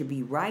or to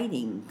be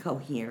writing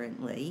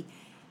coherently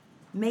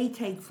may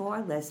take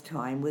far less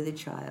time with a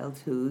child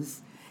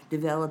who's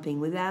developing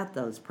without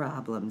those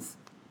problems.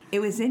 It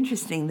was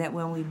interesting that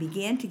when we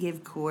began to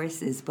give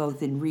courses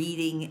both in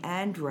reading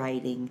and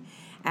writing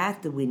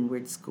at the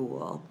Windward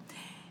School,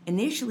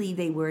 initially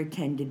they were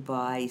attended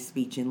by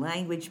speech and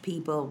language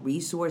people,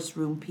 resource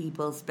room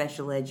people,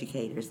 special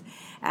educators.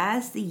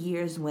 As the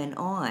years went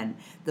on,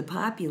 the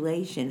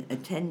population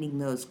attending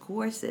those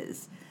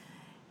courses,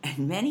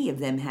 and many of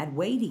them had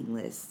waiting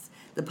lists,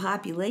 the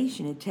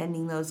population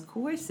attending those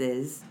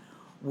courses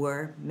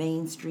were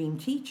mainstream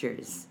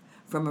teachers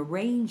from a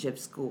range of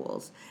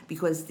schools,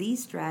 because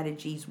these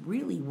strategies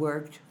really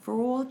worked for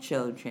all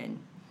children.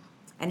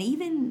 And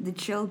even the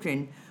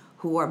children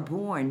who are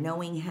born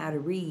knowing how to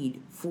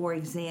read, for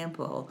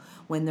example,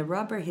 when the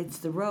rubber hits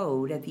the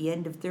road at the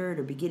end of 3rd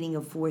or beginning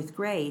of 4th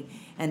grade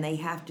and they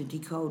have to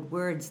decode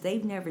words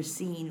they've never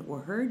seen or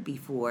heard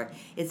before,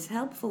 it's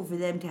helpful for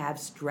them to have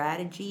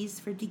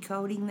strategies for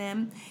decoding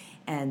them.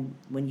 And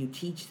when you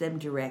teach them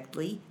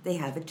directly, they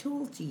have a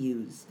tool to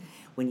use.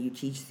 When you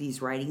teach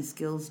these writing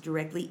skills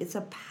directly, it's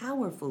a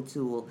powerful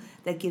tool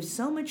that gives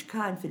so much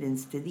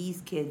confidence to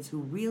these kids who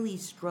really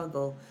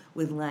struggle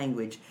with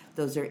language.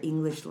 Those are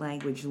English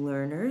language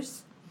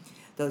learners.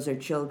 Those are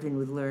children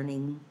with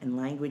learning and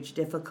language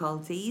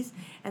difficulties.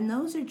 And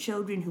those are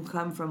children who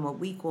come from what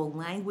we call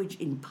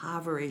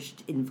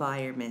language-impoverished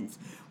environments,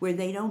 where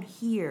they don't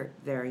hear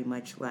very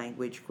much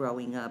language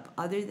growing up,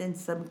 other than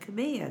some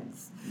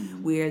commands,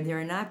 where there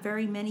are not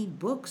very many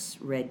books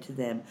read to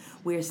them,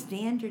 where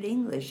standard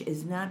English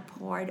is not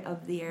part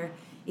of their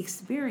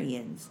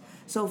experience.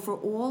 So for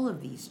all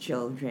of these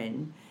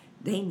children,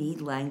 they need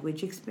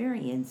language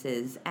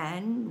experiences,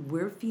 and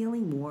we're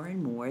feeling more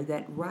and more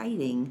that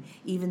writing,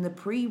 even the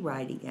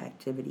pre-writing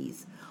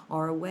activities,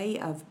 are a way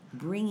of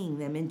bringing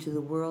them into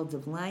the world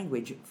of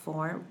language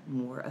far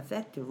more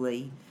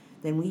effectively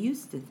than we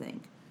used to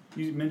think.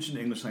 You mentioned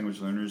English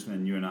language learners,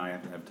 and you and I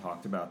have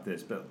talked about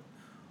this, but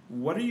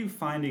what are you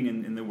finding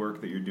in the work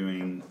that you're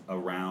doing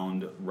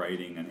around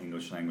writing and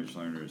English language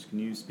learners? Can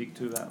you speak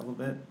to that a little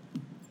bit?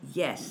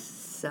 Yes,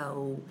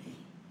 so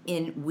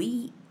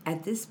we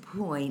at this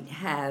point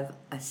have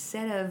a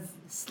set of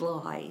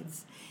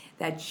slides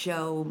that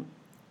show,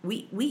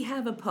 we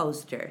have a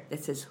poster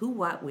that says who,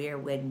 what, where,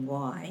 when,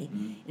 why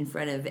in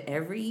front of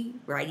every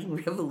Writing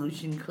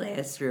Revolution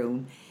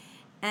classroom,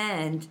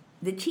 and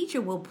the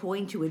teacher will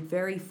point to it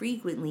very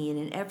frequently in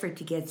an effort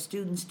to get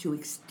students to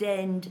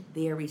extend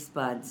their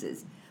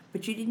responses.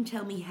 But you didn't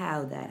tell me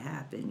how that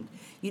happened.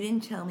 You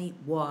didn't tell me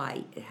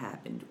why it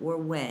happened or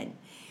when.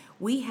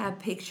 We have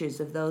pictures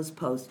of those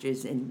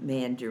posters in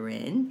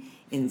Mandarin,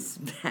 in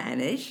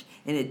Spanish,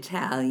 in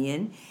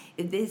Italian.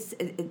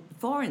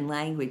 Foreign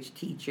language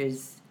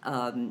teachers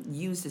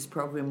use this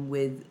program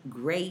with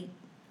great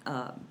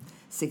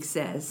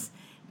success,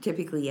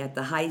 typically at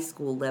the high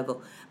school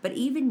level, but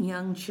even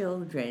young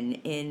children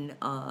in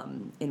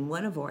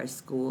one of our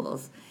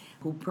schools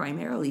who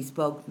primarily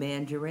spoke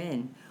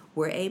Mandarin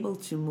were able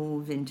to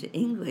move into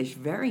English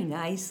very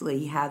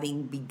nicely,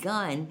 having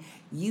begun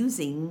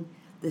using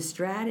the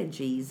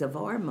strategies of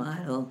our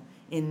model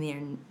in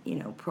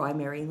their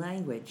primary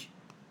language.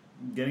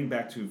 Getting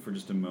back to, for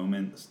just a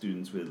moment,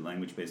 students with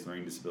language-based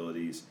learning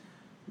disabilities,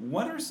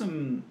 what are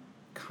some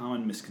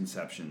common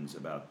misconceptions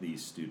about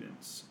these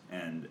students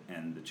and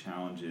the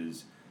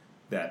challenges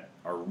that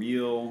are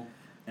real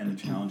and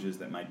the challenges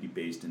that might be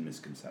based in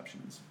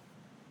misconceptions?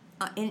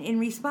 In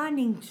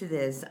responding to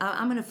this,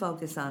 I'm going to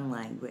focus on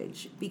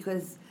language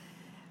because,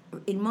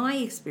 in my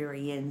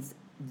experience,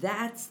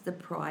 that's the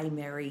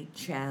primary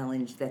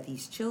challenge that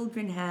these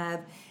children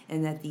have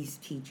and that these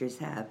teachers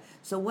have.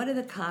 So what are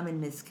the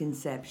common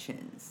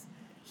misconceptions?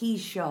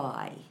 He's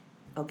shy.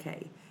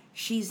 Okay.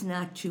 She's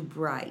not too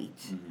bright.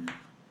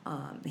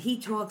 Mm-hmm. He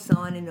talks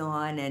on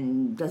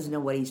and doesn't know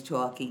what he's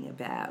talking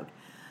about.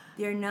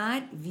 They're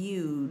not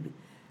viewed,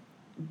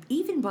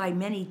 even by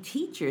many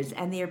teachers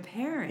and their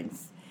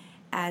parents,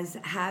 as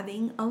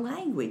having a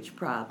language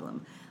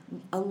problem.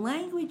 A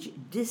language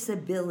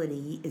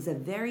disability is a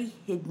very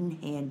hidden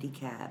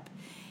handicap.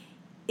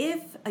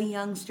 If a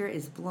youngster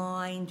is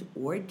blind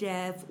or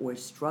deaf or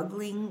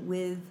struggling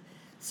with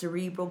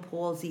cerebral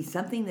palsy,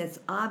 something that's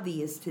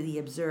obvious to the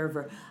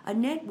observer, a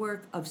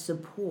network of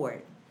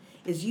support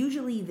is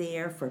usually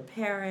there for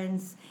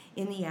parents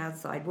in the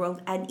outside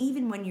world, and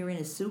even when you're in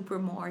a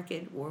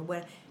supermarket or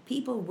what,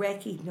 people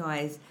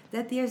recognize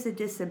that there's a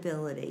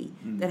disability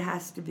that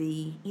has to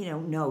be,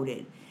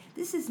 noted.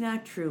 This is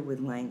not true with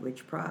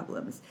language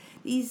problems.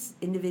 These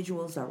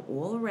individuals are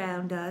all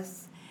around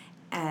us,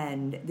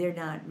 and they're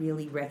not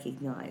really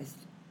recognized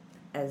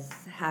as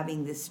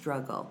having this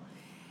struggle.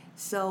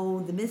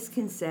 So the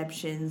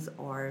misconceptions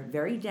are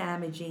very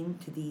damaging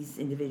to these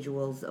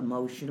individuals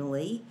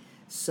emotionally,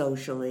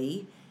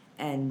 socially,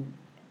 and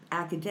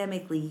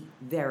academically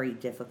very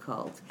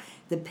difficult.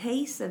 The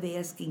pace of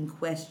asking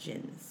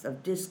questions,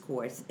 of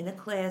discourse in a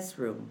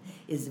classroom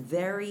is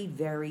very,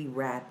 very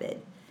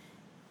rapid.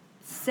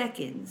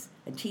 Seconds,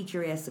 a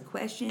teacher asks a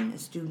question, a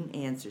student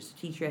answers.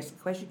 A teacher asks a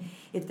question.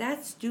 If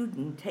that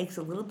student takes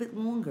a little bit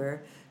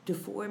longer to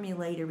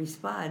formulate a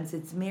response,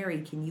 it's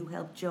Mary, can you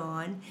help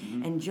John?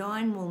 Mm-hmm. And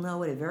John will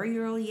know at a very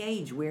early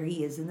age where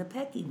he is in the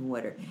pecking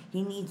order.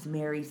 He needs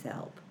Mary's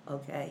help,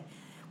 okay?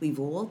 We've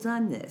all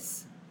done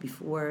this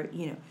before,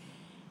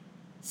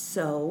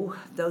 So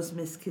those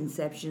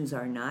misconceptions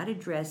are not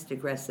addressed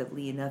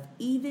aggressively enough,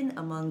 even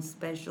among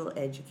special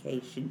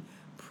education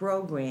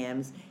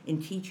programs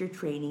in teacher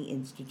training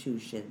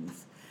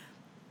institutions.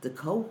 The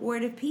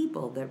cohort of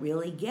people that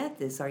really get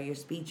this are your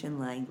speech and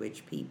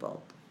language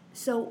people.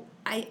 So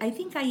I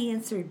think I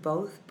answered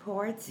both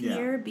parts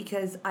here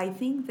because I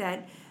think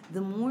that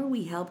the more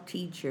we help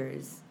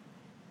teachers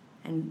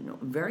and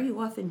very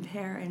often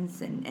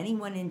parents and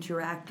anyone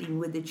interacting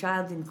with the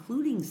child,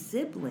 including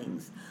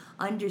siblings,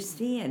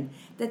 understand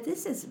that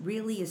this is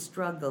really a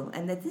struggle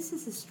and that this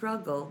is a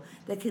struggle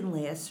that can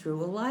last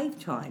through a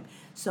lifetime.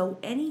 So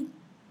any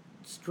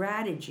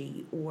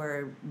strategy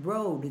or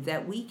road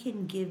that we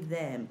can give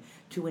them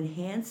to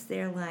enhance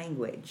their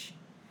language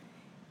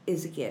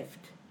is a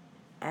gift.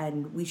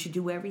 And we should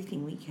do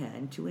everything we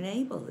can to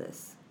enable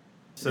this.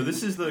 So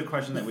this is the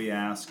question that we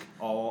ask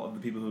all of the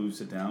people who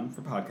sit down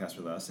for podcasts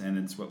with us, and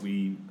it's what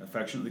we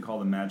affectionately call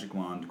the magic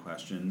wand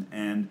question.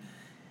 And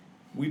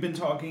we've been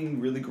talking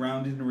really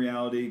grounded in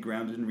reality,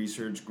 grounded in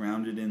research,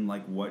 grounded in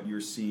like what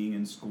you're seeing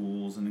in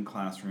schools and in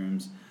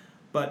classrooms.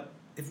 But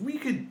if we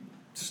could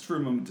just for a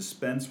moment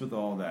dispense with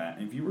all that,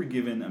 and if you were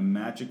given a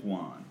magic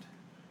wand,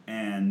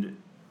 and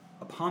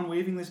upon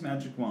waving this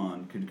magic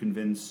wand could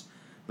convince,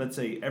 let's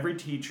say, every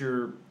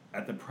teacher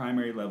at the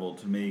primary level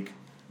to make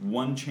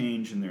one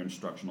change in their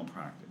instructional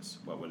practice,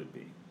 what would it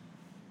be?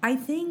 I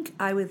think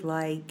I would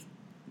like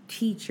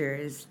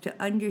teachers to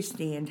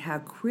understand how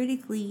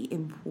critically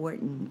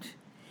important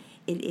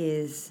it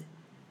is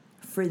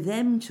for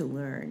them to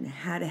learn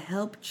how to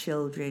help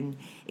children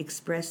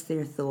express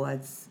their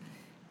thoughts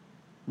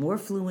more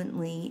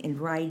fluently in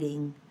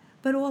writing,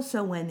 but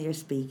also when they're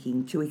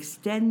speaking, to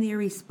extend their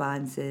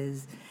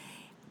responses,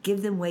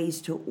 give them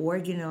ways to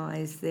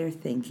organize their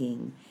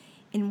thinking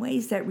in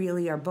ways that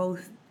really are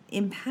both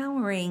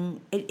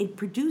empowering. It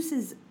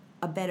produces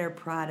a better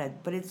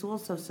product, but it's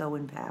also so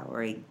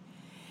empowering.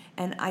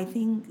 And I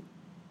think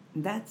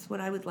that's what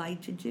I would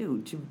like to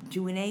do,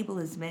 to enable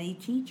as many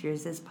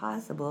teachers as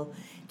possible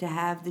to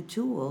have the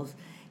tools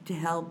to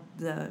help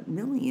the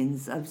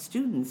millions of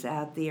students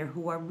out there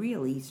who are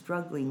really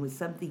struggling with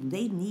something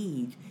they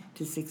need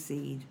to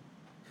succeed.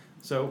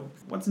 So,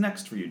 what's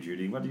next for you,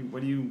 Judy? What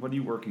are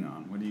you working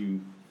on? What do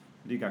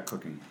you got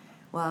cooking?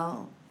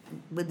 Well,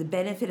 with the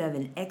benefit of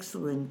an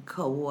excellent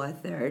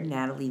co-author,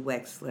 Natalie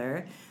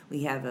Wexler,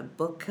 we have a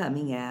book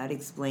coming out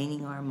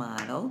explaining our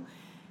model,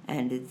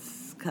 and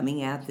it's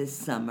coming out this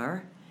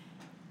summer.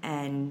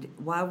 And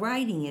while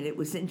writing it, it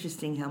was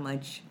interesting how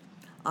much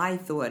I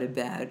thought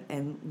about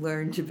and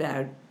learned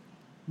about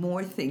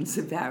more things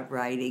about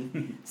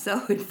writing.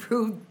 So it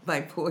proved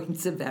my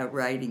points about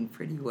writing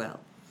pretty well.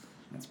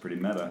 That's pretty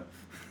meta.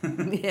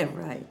 Yeah,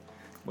 right.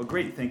 Well,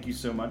 great. Thank you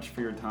so much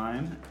for your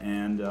time,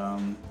 and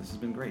this has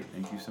been great.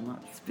 Thank you so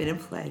much. It's been a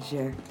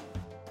pleasure.